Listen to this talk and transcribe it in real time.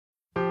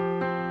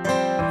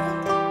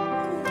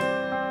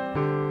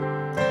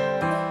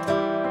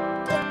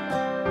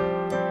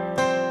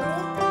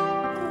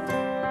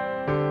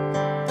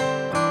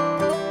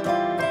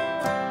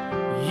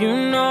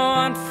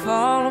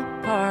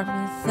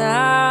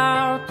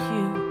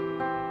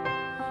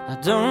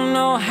don't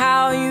know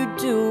how you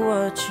do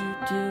what you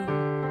do,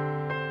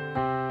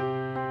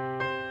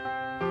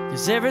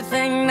 'cause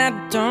everything that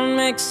don't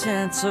make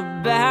sense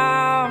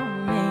about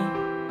me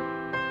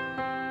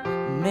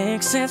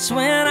makes sense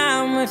when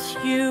I'm with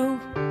you.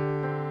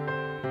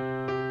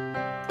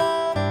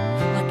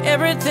 Like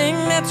everything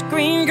that's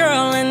green,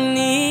 girl, I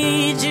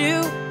need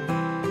you,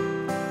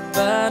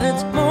 but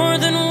it's more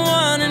than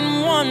one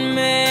and one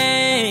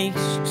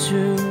makes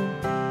two.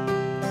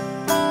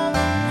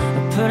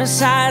 Put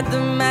aside the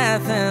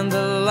math and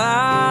the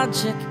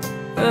logic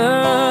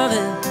of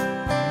it,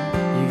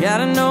 you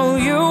gotta know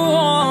you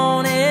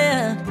want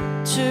it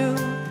too.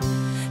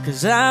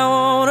 'Cause I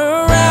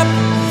wanna wrap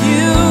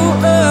you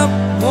up,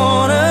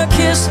 wanna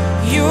kiss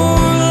your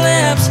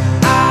lips,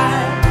 I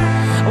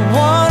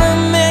wanna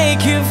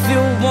make you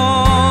feel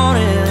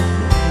wanted,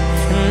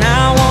 and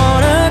I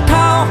wanna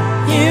call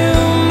you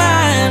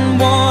mine,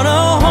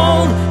 wanna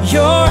hold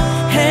your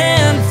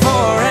hand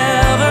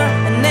forever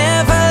and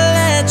never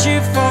let you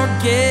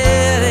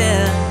forget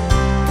it.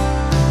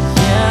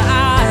 Yeah,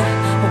 I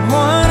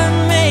wanna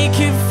make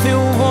you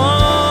feel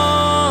wanted.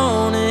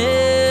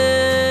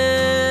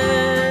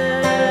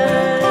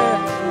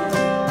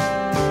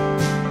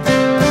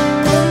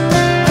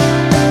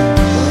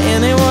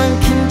 Anyone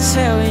can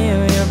tell you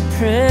you're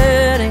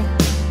pretty,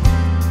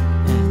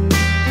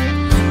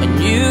 and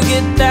you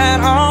get that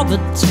all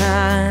the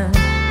time,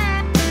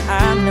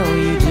 I know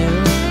you do,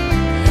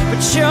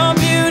 but your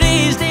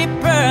beauty's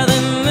deeper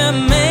than the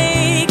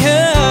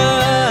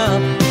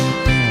makeup,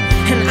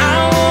 and I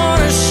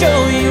wanna show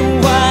you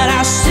what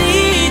I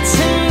see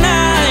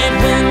tonight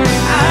when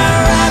I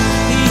wrap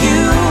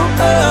you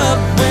up,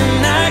 when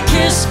I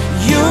kiss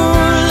your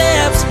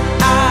lips.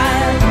 I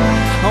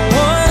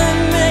wanna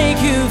make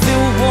you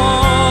feel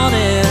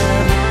wanted,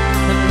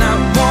 and I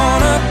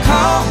wanna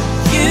call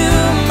you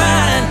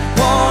mine,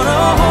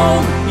 wanna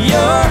hold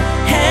your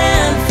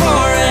hand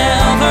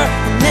forever,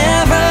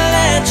 never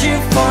let you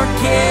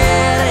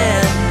forget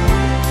it.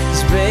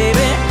 'Cause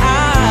baby,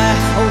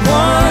 I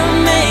wanna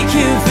make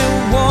you feel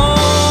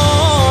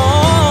wanted,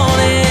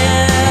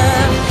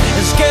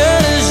 as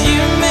good as you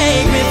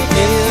make me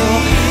feel.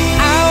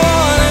 I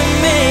wanna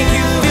make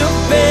you feel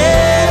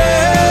better,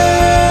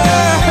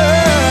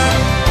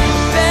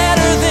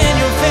 better than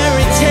your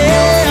fairy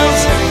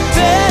tales,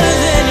 better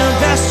than your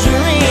best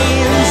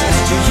dreams.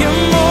 You're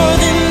more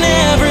than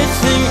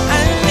everything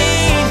I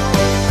need,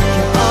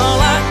 you're all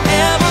I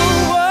ever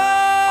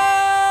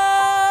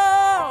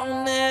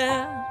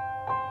wanted,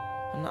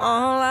 and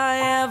all I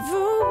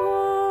ever